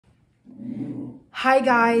Hi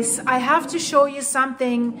guys, I have to show you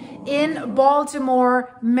something. In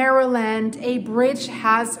Baltimore, Maryland, a bridge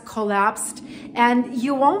has collapsed and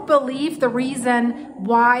you won't believe the reason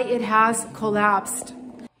why it has collapsed.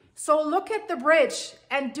 So look at the bridge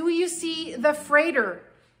and do you see the freighter?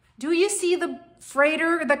 Do you see the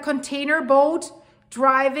freighter, the container boat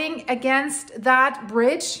driving against that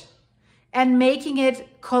bridge and making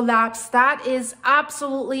it collapse? That is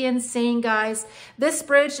absolutely insane, guys. This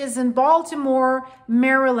bridge is in Baltimore,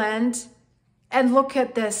 Maryland, and look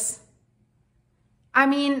at this. I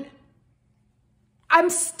mean, I'm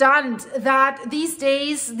stunned that these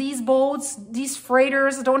days, these boats, these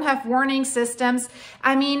freighters don't have warning systems.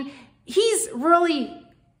 I mean, the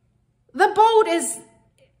boat is,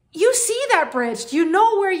 you see that bridge, you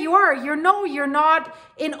know where you are, you know you're not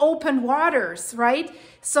in open waters, right?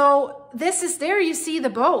 So this is there, you see the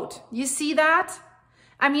boat, you see that?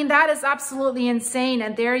 I mean, that is absolutely insane.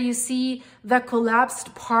 And there you see the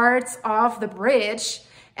collapsed parts of the bridge.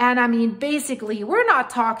 And I mean, basically, we're not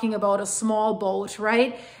talking about a small boat,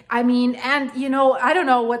 right? I mean, and you know, I don't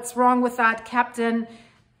know what's wrong with that captain.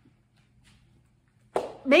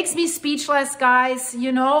 Makes me speechless, guys,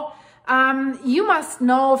 you know. You must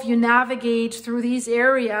know if you navigate through these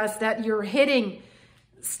areas that you're hitting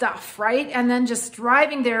stuff, right? And then just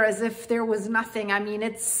driving there as if there was nothing. I mean,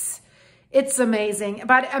 it's amazing.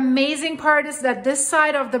 But amazing part is that this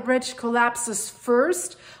side of the bridge collapses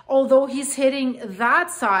first, although he's hitting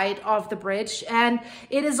that side of the bridge. And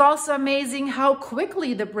it is also amazing how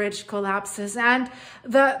quickly the bridge collapses. And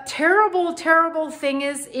the terrible, terrible thing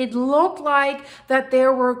is it looked like that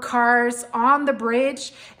there were cars on the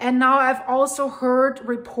bridge. And now I've also heard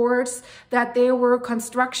reports that there were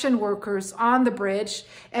construction workers on the bridge.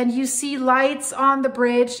 And you see lights on the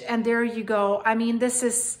bridge and there you go. I mean, this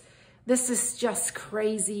is just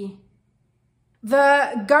crazy.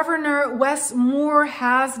 The governor, Wes Moore,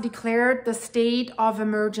 has declared the state of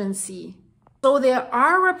emergency. So there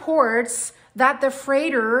are reports that the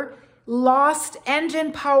freighter lost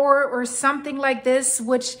engine power or something like this,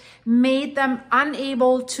 which made them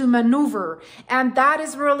unable to maneuver. And that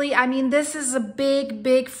is really, I mean, this is a big,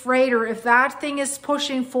 big freighter. If that thing is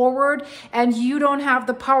pushing forward and you don't have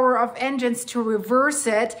the power of engines to reverse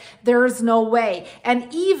it, there is no way.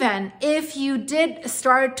 And even if you did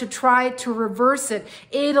start to try to reverse it,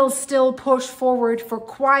 it'll still push forward for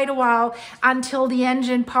quite a while until the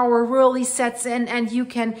engine power really sets in and you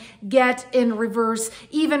can get in reverse.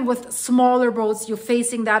 Even with smaller boats, you're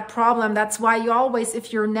facing that problem. That's why you always,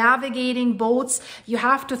 if you're navigating boats, you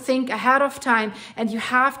have to think ahead of time and you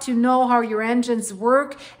have to know how your engines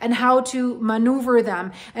work and how to maneuver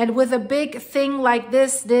them. And with a big thing like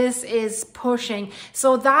this is pushing.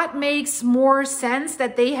 So that makes more sense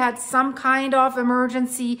that they had some kind of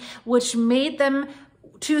emergency, which made them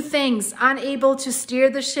two things: unable to steer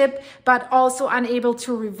the ship, but also unable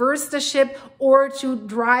to reverse the ship or to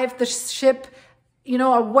drive the ship, you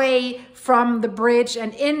know, away from the bridge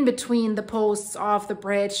and in between the posts of the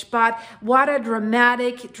bridge. But what a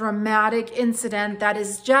dramatic, dramatic incident that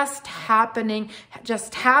is just happening,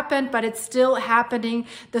 just happened, but it's still happening.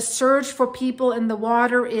 The search for people in the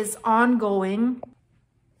water is ongoing.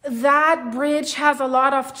 That bridge has a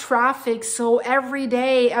lot of traffic, so every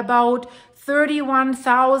day about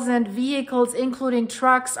 31,000 vehicles, including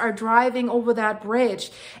trucks, are driving over that bridge.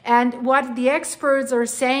 And what the experts are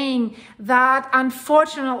saying, that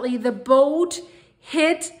unfortunately the boat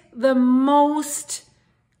hit the most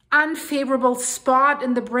unfavorable spot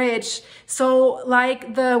in the bridge. So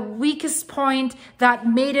like the weakest point that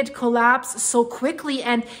made it collapse so quickly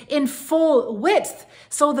and in full width.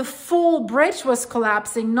 So the full bridge was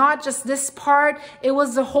collapsing, not just this part. It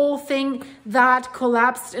was the whole thing that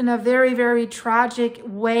collapsed in a very, very tragic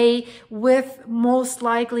way, with most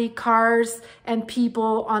likely cars and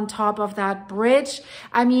people on top of that bridge.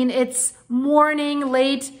 I mean, it's morning,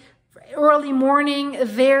 early morning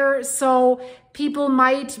there, so people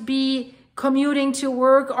might be commuting to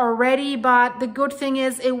work already, but the good thing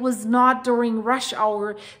is it was not during rush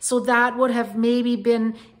hour, so that would have maybe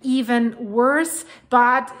been even worse.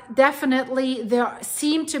 But definitely there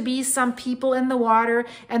seem to be some people in the water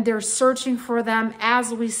and they're searching for them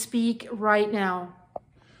as we speak right now.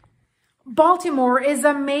 Baltimore is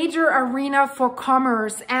a major arena for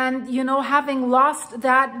commerce, and you know, having lost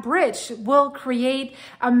that bridge will create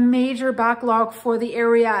a major backlog for the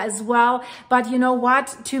area as well. But you know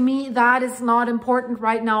what, to me that is not important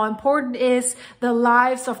right now. Important is the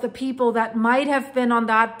lives of the people that might have been on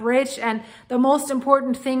that bridge, and the most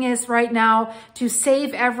important thing is right now to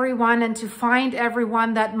save everyone and to find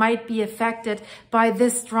everyone that might be affected by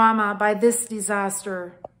this drama, by this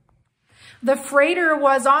disaster. The freighter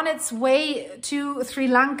was on its way to Sri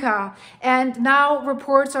Lanka, and now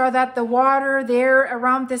reports are that the water there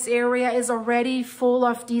around this area is already full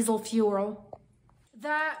of diesel fuel.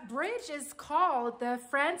 The bridge is called the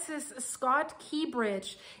Francis Scott Key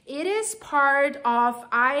Bridge. It is part of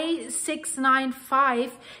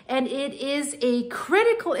I-695, and it is a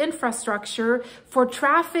critical infrastructure for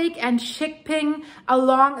traffic and shipping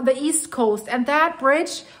along the East Coast. And that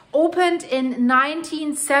bridge opened in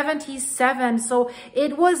 1977, so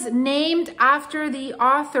it was named after the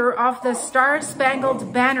author of the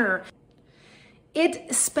Star-Spangled Banner.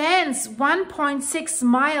 It spans 1.6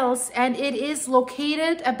 miles and it is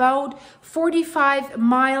located about 45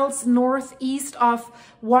 miles northeast of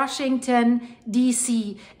Washington,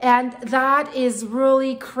 D.C. And that is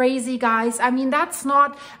really crazy, guys. I mean, that's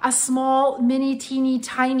not a small, mini, teeny,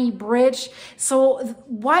 tiny bridge. So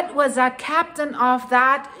what was that captain of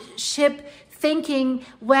that ship thinking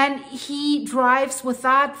when he drives with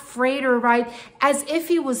that freighter, right? As if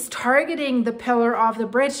he was targeting the pillar of the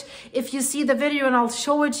bridge. If you see the video, and I'll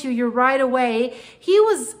show it to you right away, he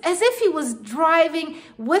was as if he was driving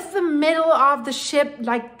with the middle of the ship,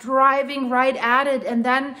 like driving right at it. And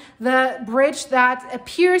then the bridge that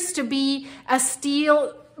appears to be a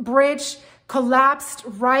steel bridge collapsed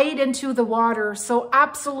right into the water. So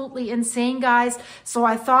absolutely insane, guys. So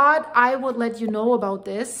I thought I would let you know about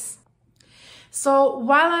this. So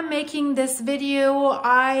while I'm making this video,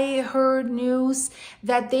 I heard news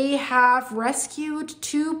that they have rescued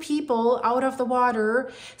 2 people out of the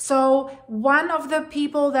water. So one of the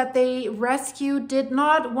people that they rescued did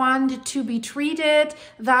not want to be treated.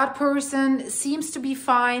 That person seems to be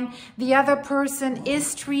fine. The other person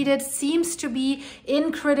is treated, seems to be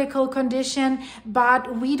in critical condition,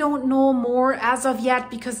 but we don't know more as of yet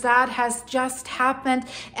because that has just happened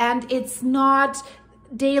and it's not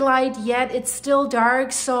daylight yet. It's still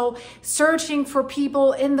dark, so searching for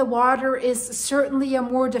people in the water is certainly a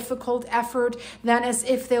more difficult effort than as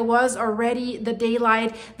if there was already the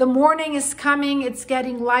daylight. The morning is coming, it's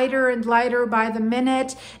getting lighter and lighter by the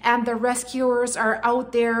minute, and the rescuers are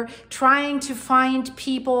out there trying to find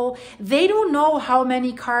people. They don't know how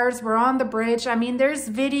many cars were on the bridge. I mean, there's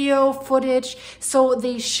video footage, so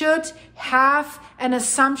they should have an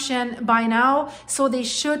assumption by now, so they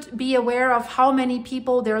should be aware of how many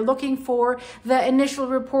people they're looking for. The initial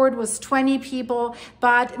report was 20 people,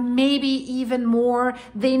 but maybe even more.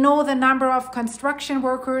 They know the number of construction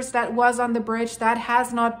workers that was on the bridge. That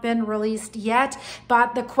has not been released yet,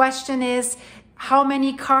 but the question is, how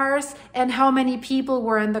many cars and how many people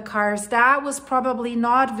were in the cars? That was probably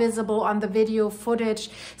not visible on the video footage.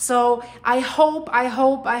 So I hope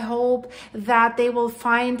that they will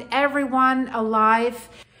find everyone alive.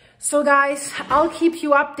 So guys, I'll keep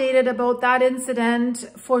you updated about that incident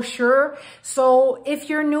for sure. So if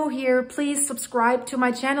you're new here, please subscribe to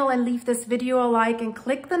my channel and leave this video a like and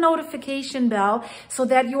click the notification bell so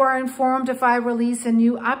that you are informed if I release a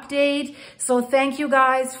new update. So thank you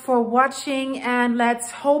guys for watching, and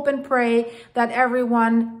let's hope and pray that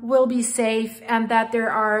everyone will be safe and that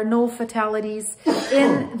there are no fatalities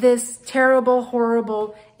in this terrible,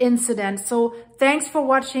 horrible incident. So thanks for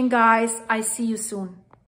watching, guys. I see you soon.